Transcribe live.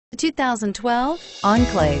The 2012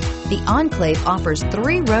 Enclave. The Enclave offers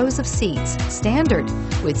 3 rows of seats, standard,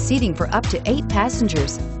 with seating for up to 8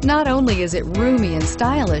 passengers. Not only is it roomy and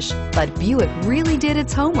stylish, but Buick really did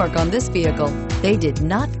its homework on this vehicle. They did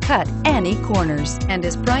not cut any corners and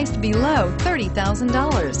is priced below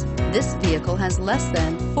 $30,000. This vehicle has less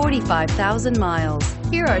than 45,000 miles.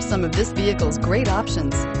 Here are some of this vehicle's great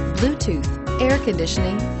options: Bluetooth, air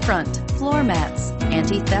conditioning, front, floor mats,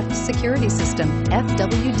 anti-theft security system,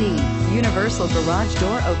 FWD, universal garage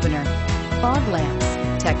door opener, fog lamps,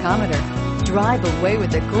 tachometer. Drive away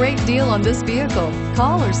with a great deal on this vehicle.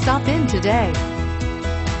 Call or stop in today.